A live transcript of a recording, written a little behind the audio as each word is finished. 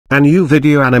A new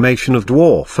video animation of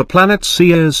dwarf planet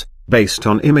Ceres, based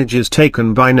on images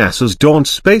taken by NASA's Dawn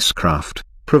spacecraft,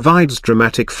 provides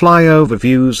dramatic flyover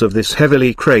views of this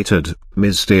heavily cratered,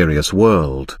 mysterious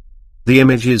world. The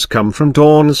images come from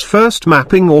Dawn's first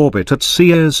mapping orbit at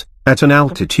Ceres, at an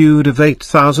altitude of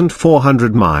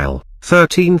 8,400 miles,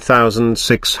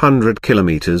 13,600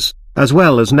 kilometers, as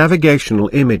well as navigational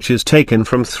images taken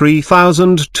from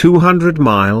 3,200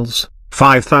 miles,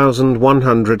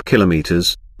 5,100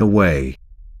 kilometers, away.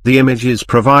 The images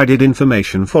provided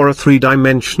information for a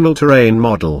three-dimensional terrain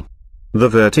model. The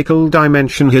vertical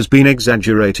dimension has been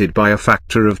exaggerated by a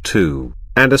factor of 2,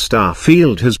 and a star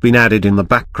field has been added in the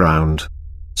background.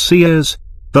 Ceres,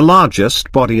 the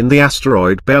largest body in the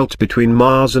asteroid belt between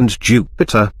Mars and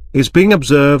Jupiter, is being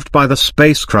observed by the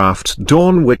spacecraft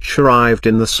Dawn, which arrived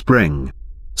in the spring.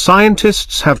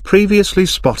 Scientists have previously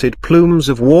spotted plumes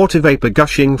of water vapor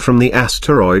gushing from the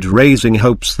asteroid, raising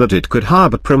hopes that it could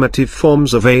harbor primitive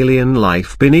forms of alien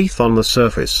life beneath on the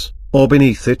surface, or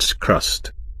beneath its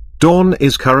crust. Dawn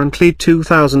is currently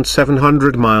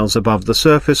 2,700 miles above the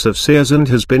surface of Ceres and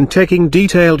has been taking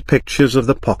detailed pictures of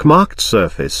the pockmarked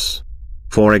surface.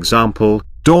 For example,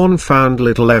 Dawn found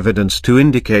little evidence to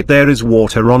indicate there is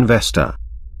water on Vesta.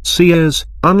 Ceres,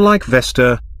 unlike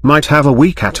Vesta, might have a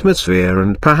weak atmosphere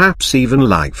and perhaps even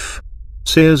life.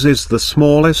 Ceres is the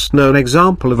smallest known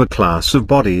example of a class of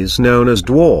bodies known as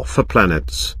dwarf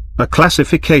planets, a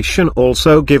classification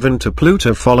also given to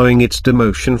Pluto following its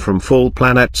demotion from full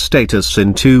planet status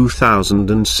in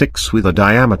 2006. With a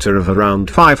diameter of around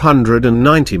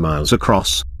 590 miles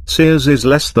across, Ceres is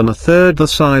less than a third the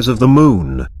size of the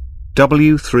Moon.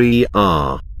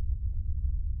 W3R